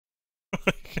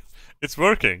It's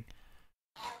working.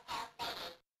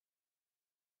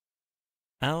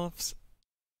 Elves.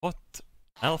 What?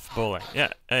 Elf bowling. Yeah,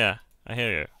 yeah, yeah. I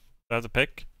hear you. Do I have to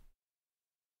pick?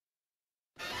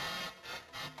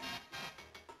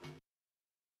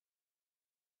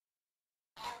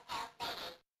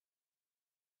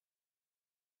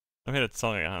 I hear that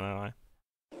song again, I don't know why.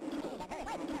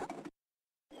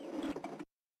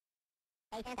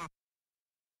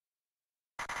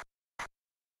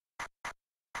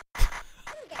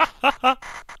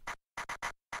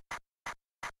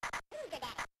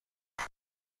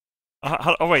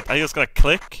 Oh wait, I just gotta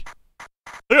click?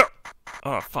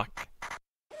 Oh fuck.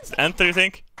 Is it enter, you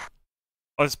think?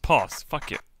 Oh, it's pause. Fuck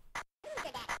you.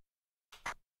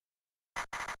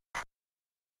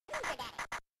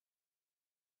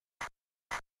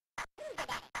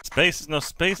 Space is no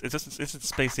space. It isn't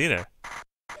space either.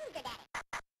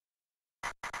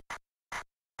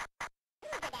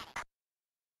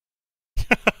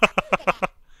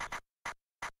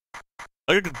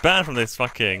 I get banned from this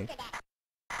fucking.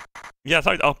 Yeah,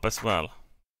 try it up as well.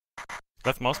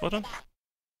 Left mouse button?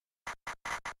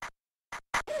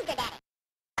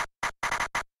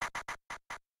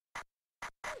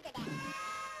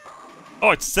 Oh,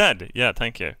 it's said. Yeah,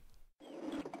 thank you.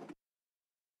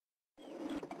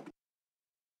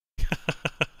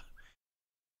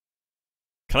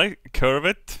 Can I curve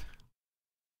it?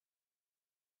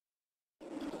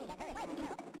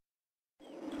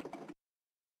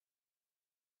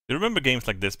 You remember games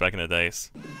like this back in the days?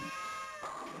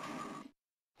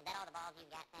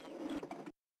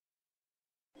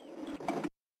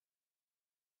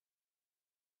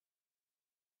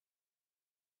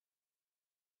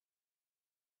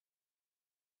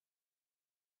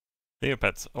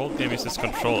 Neopets. Old game uses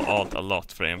Control Alt a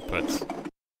lot for inputs.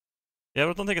 Yeah,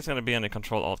 I don't think it's gonna be any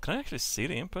Control Alt. Can I actually see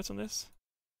the inputs on this?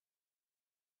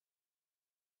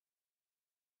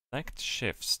 Select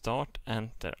Shift, Start,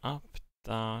 Enter, Up,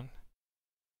 Down,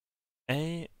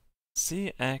 A,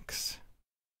 CX,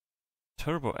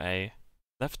 Turbo A,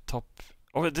 Left Top.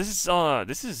 Oh, this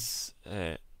is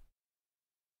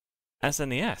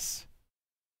SNES,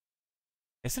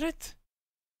 isn't it?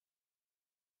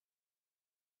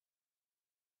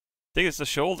 I think it's the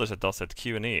shoulders that does it.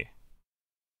 Q and E.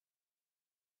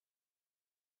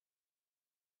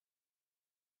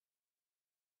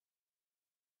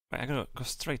 Wait, I'm gonna go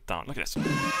straight down. Look at this.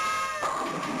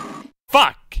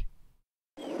 Fuck!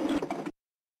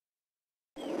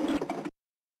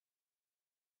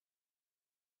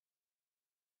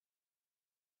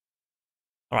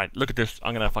 Alright, look at this.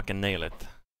 I'm gonna fucking nail it.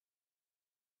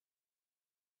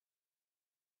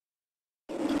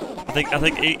 I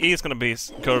think E is gonna be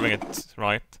curving it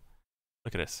right.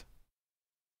 Look at this.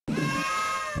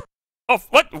 Oh,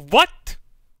 what? What?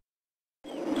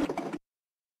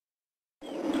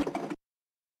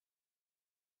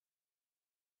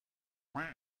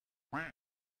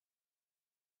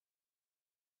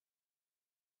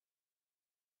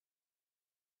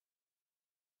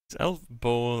 Is Elf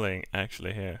bowling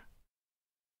actually here?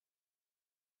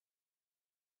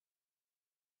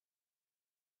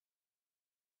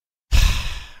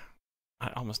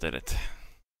 I almost did it.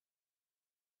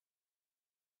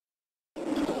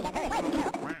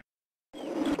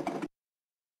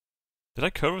 Did I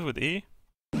curve it with E?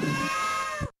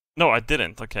 No, I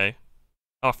didn't. Okay.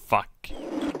 Oh fuck.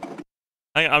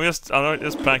 I'm just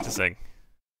practicing.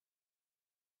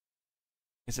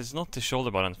 It's not the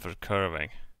shoulder button for curving.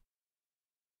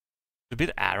 Could it be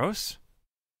the arrows?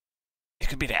 It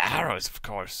could be the arrows, of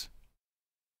course.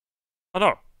 Oh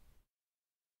no.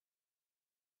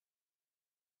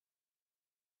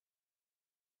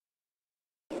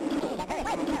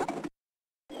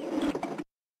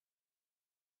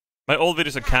 My old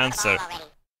videos are cancer.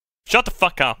 Shut the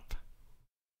fuck up.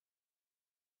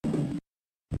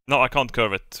 No, I can't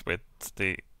curve it with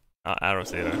the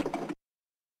arrows either.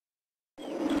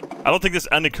 I don't think there's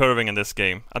any curving in this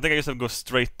game. I think I just have to go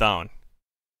straight down.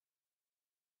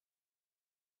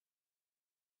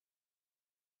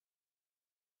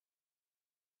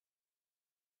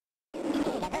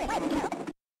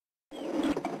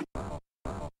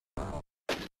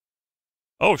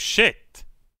 Oh shit!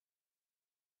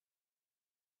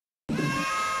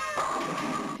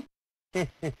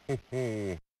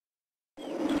 Hey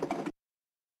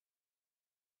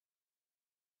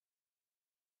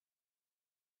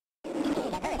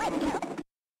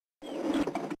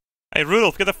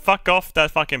Rudolph, get the fuck off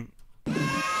that fucking...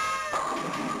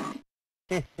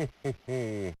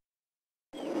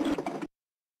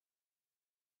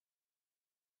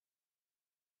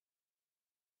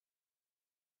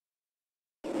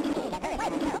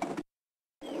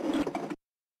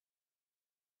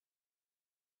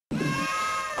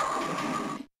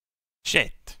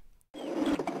 Shit.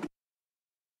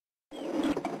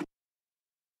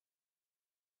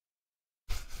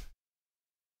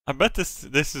 I bet this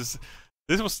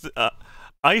was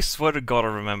I swear to God I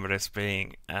remember this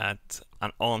being at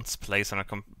an aunt's place on a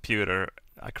computer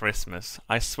at Christmas.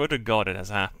 I swear to God it has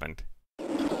happened.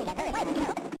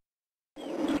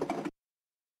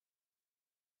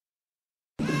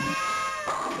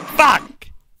 Fuck!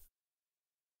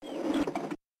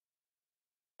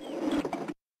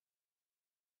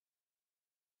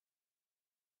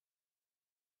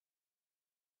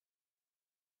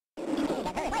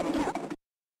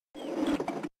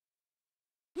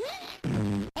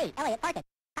 Hey, Elliot, park it.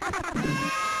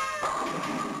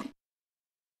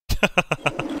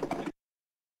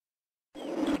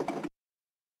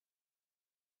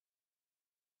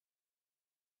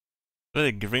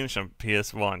 Really Grinch on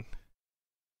PS1.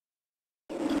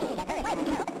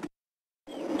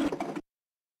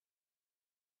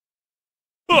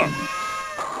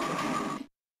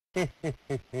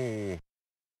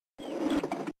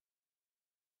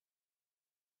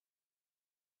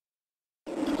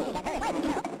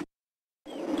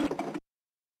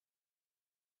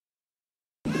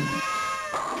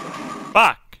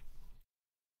 Fuck!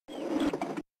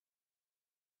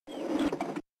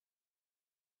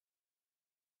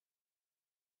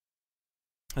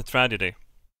 A tragedy.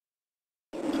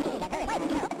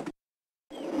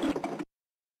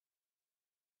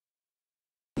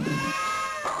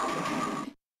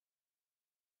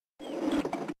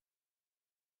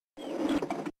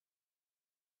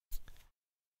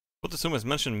 What the has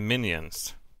mentioned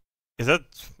minions. Is that...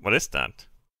 what is that?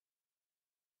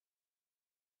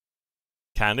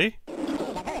 Candy?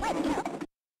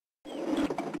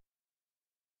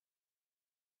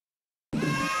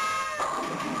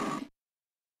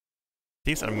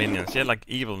 These are minions, yeah, like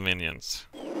evil minions.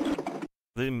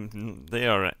 They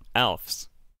are elves.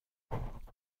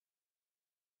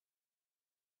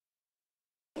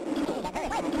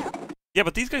 Yeah,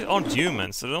 but these guys aren't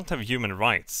humans, so they don't have human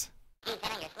rights.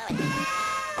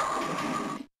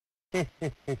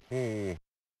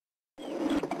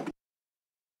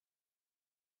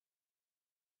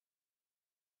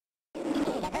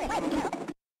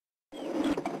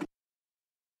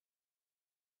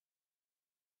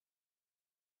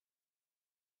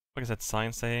 What is that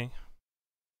sign saying?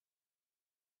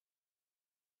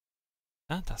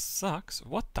 Santa sucks?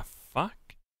 What the fuck?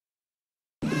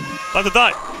 Time to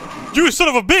die! You son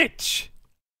of a bitch!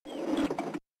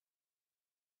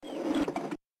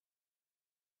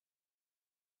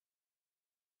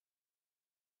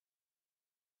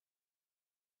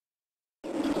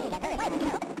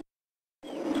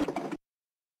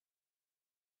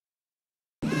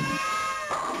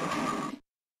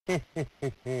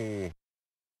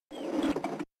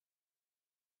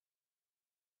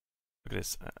 Look at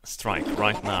this strike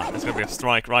right now. There's gonna be a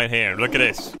strike right here. Look at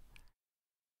this.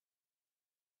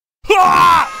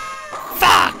 Ah!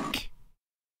 Fuck!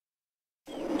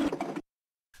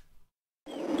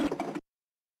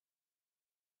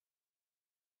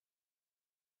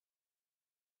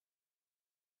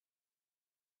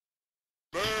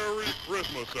 Merry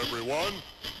Christmas, everyone!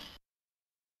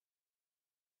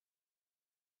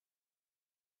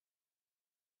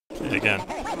 Again.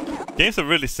 Games are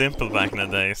really simple back in the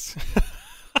days.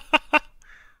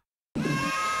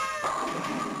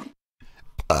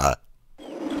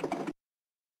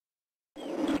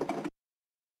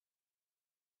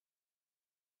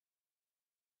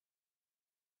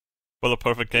 Well, a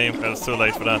perfect game, but it's too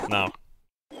late for that now.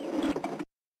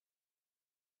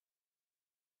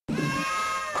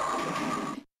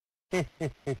 I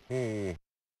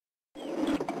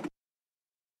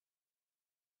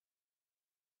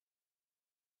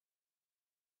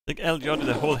think LGR did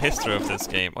the whole history of this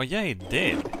game. Oh yeah, he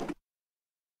did.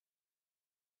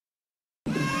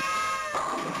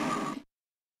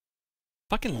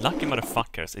 Fucking lucky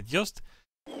motherfuckers. It just...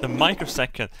 the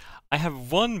microsecond... I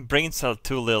have one brain cell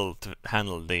too little to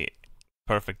handle the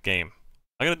perfect game.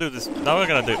 I gotta do this... now I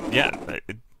gotta do... yeah.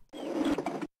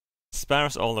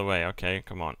 Sparrows all the way. Okay,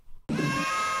 come on.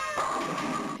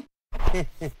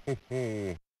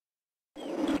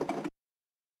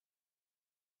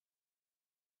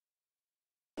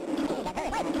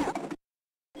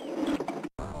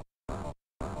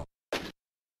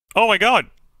 Oh my god!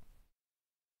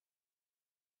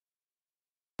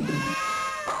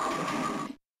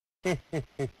 Ho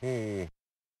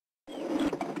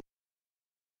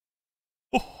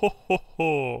ho ho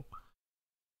ho!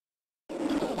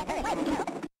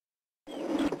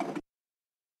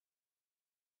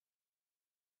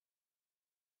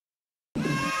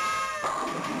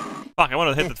 Fuck, I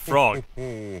wanna hit that frog.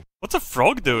 What's a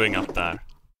frog doing up there?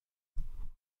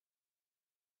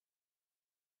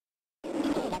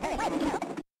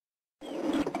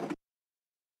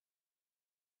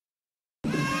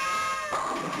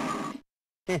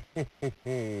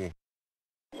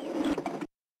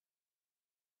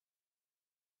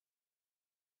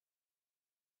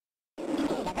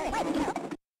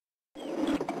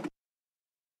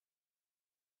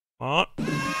 What?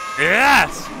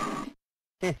 Yes!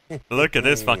 Look at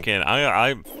this fucking...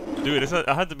 Dude,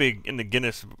 I had to be in the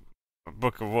Guinness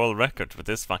Book of World Records with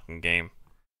this fucking game.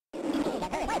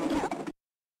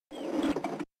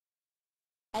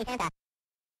 Hey, Santa.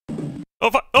 Oh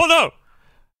no!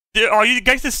 Oh, you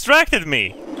guys distracted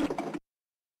me!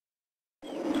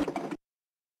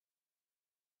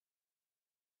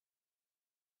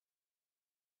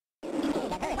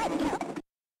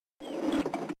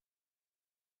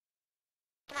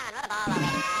 Come on, roll the ball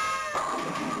already.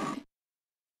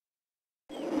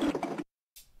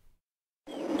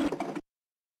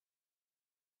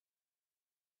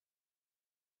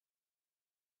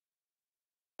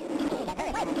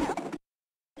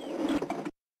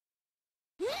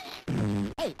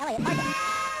 Hey, Elliot, park it.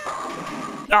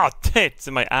 Oh, tits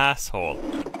in my asshole. Is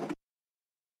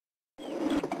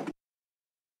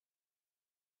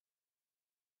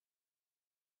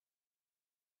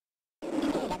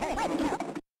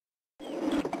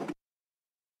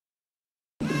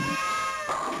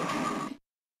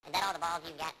that all the balls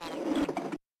you've got,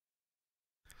 Santa?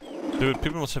 Dude,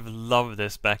 people must have loved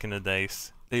this back in the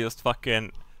days. They just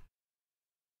fucking...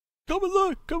 Come and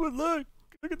look! Come and look!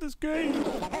 Look at this game!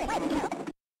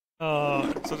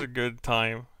 Oh, such a good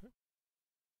time.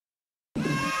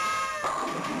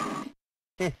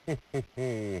 Yeah,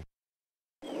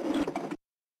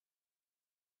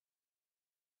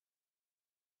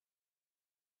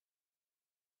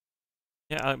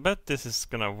 I bet this is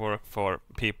gonna work for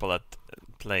people that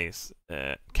plays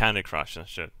Candy Crush and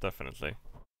shit, definitely.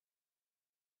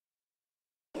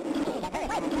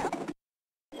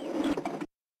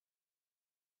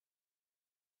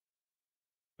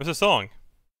 What's the song?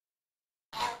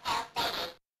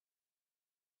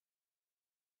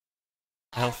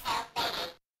 Elf.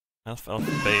 Elf, elf,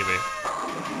 baby.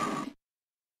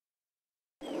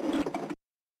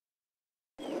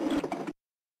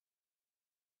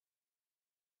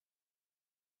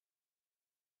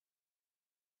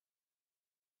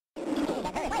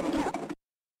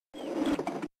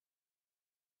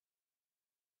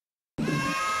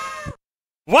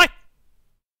 What?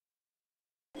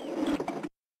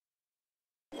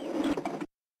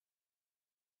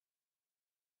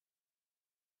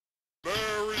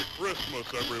 Merry Christmas,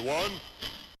 everyone.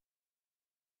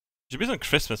 Should be some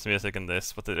Christmas music in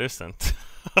this, but it isn't.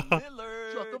 Shut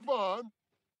the fun.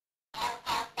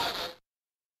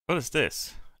 What is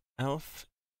this? Elf?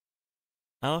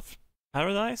 Elf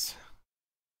Paradise?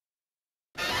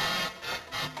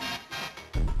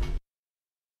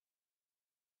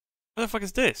 What the fuck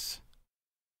is this?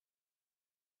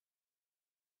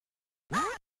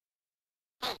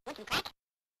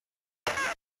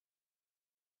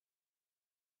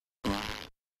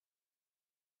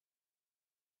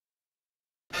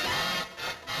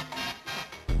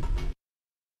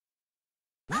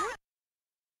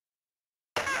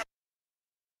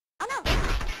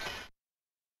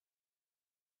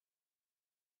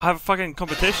 I have a fucking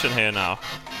competition here now.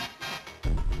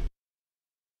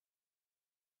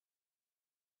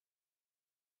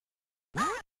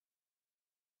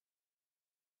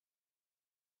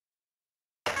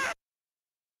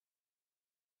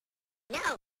 No!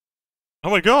 Oh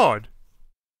my god!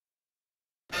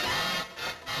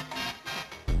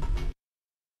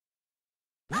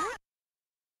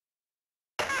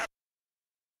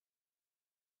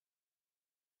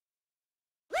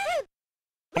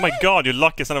 Oh my god, you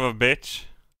lucky son of a bitch!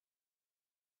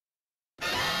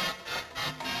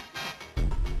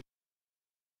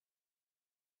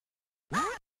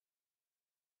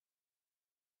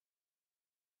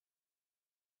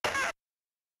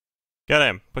 Get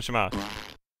him, push him out.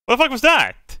 What the fuck was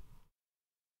that?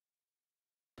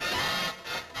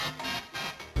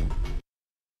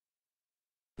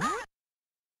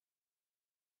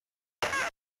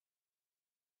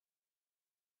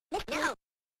 No!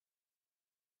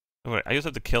 Wait, I just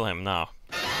have to kill him now.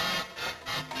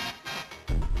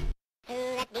 Who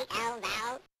let the elves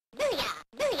out? Booyah!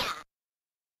 Booyah!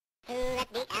 Who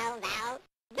let the elves out?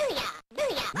 Booyah!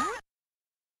 Booyah!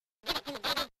 Give it to me,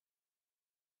 baby!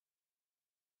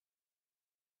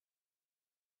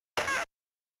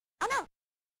 Oh no!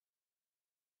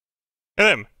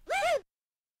 Get him! Woohoo!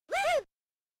 Woohoo!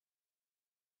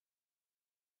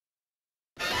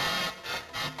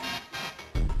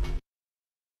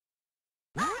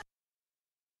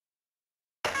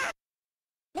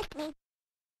 That's me.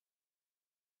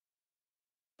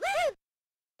 Woo!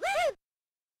 Woo!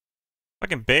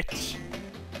 Fucking bitch.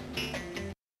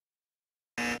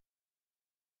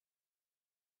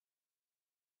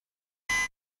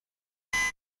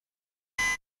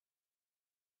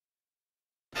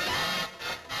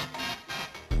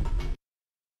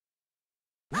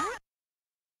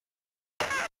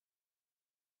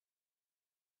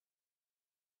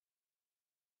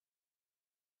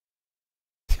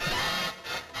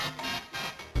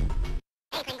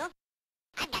 Hey, Kringle.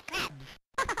 I've got crabs.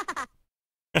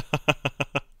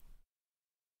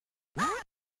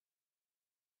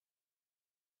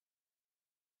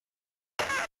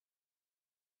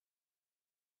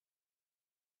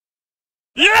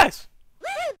 Yes!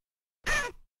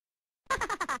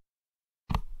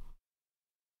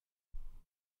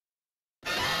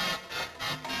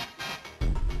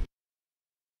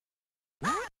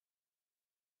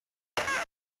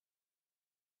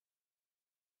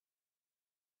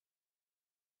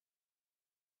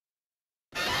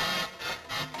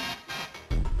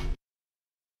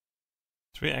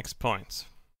 Three X points.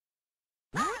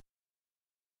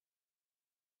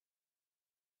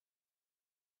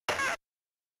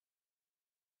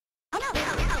 Oh no!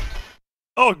 Oh no!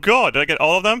 Oh god, did I get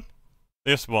all of them?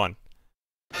 Just one.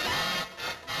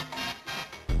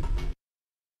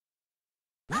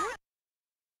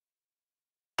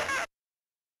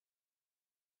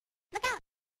 Look out!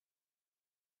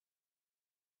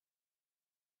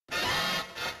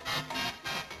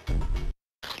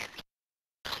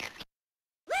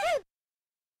 Woo!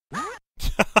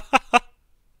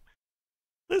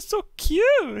 They're so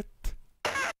cute!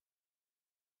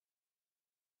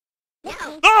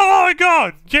 No! Oh my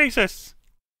god! Jesus!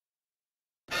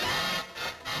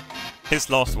 His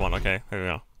last one, okay, here we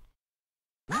go.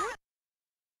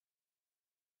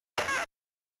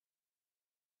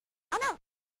 Oh no!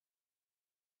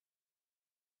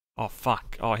 Oh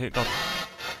fuck. Oh, he got...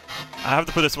 I have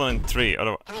to put this one in 3,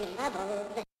 otherwise... Tiny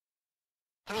bubbles.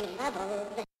 Tiny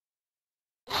bubbles.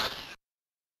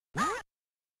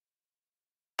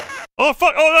 Oh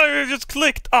fuck! Oh no, it just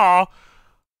clicked! Oh!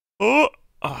 Oh!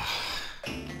 Oh.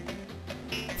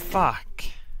 Fuck.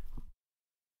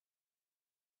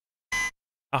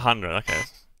 100, okay.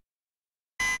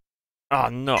 Oh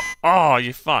no. Oh,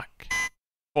 you fuck.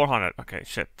 400, okay,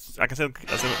 shit. I can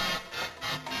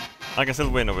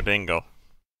still win over Dingle.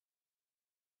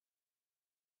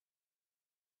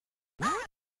 Go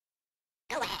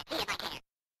ahead, see if I can.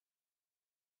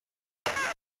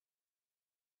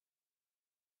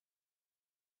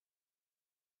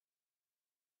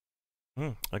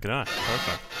 Look at that.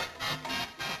 Perfect.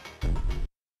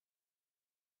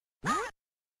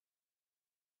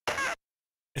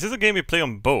 Is this a game we play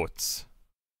on boats?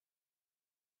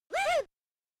 Woo!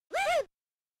 Woo!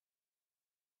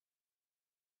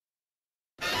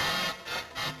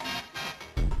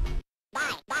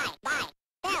 Buy, buy, buy.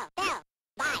 Sell, sell.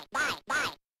 Buy, buy,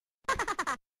 buy.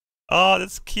 Oh,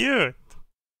 that's cute.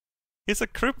 He's a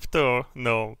crypto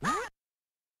gnome.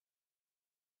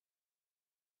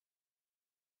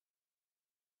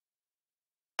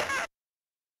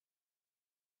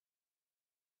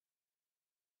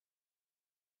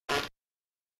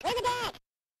 Where's the dad?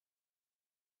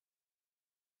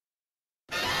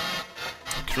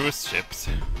 Cruise ships.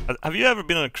 Have you ever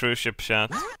been on a cruise ship, chat?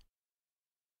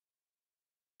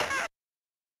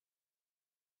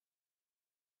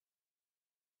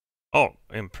 Oh,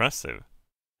 impressive.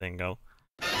 Dingle.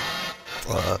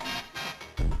 Oh,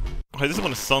 this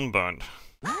one is sunburned.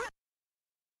 Look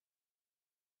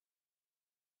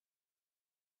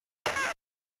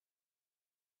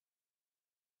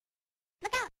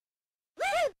out! Woo!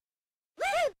 Woo!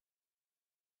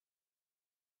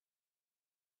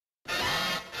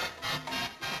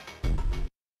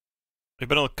 You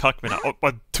better not cuck me now. Oh,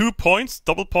 what? 2 points?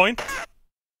 Double point?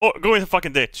 Oh, go in the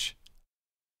fucking ditch.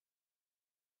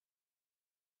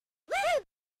 Woo!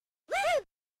 Woo!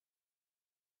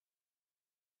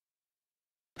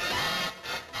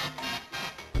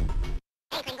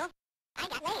 Hey, Kringle. I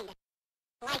got laid.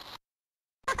 Like.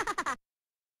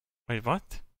 Wait,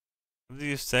 what? What did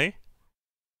you say?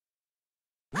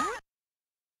 Hey,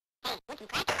 want some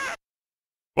crack?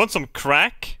 Want some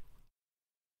crack?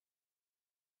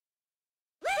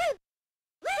 Woo!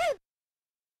 Woo!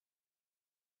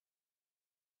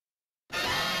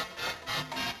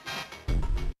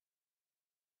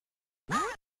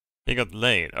 He got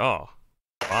laid. Oh.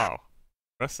 Wow.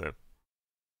 Impressive.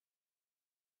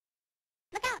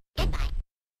 Look out! Goodbye.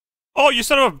 Oh, you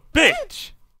son of a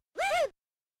bitch! Woo!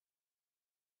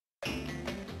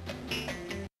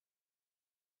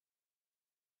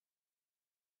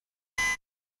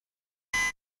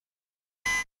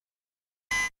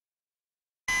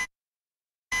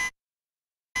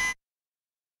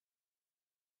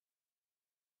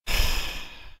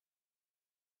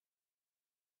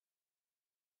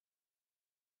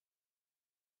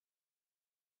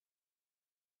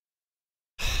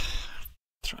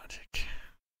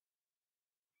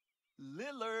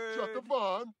 Lillard. Shut the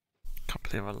fun. Can't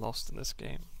believe I lost in this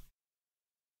game.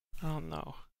 Oh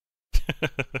no.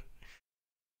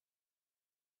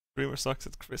 Dreamer sucks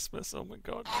at Christmas. Oh my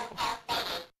god. No.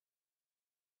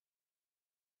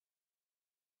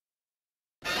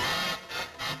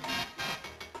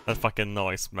 That fucking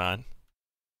noise, man.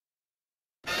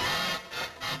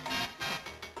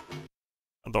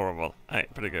 Adorable. Hey,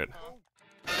 pretty good.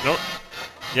 No.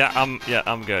 Yeah,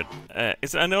 I'm good.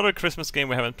 Is there any other Christmas game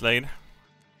we haven't played?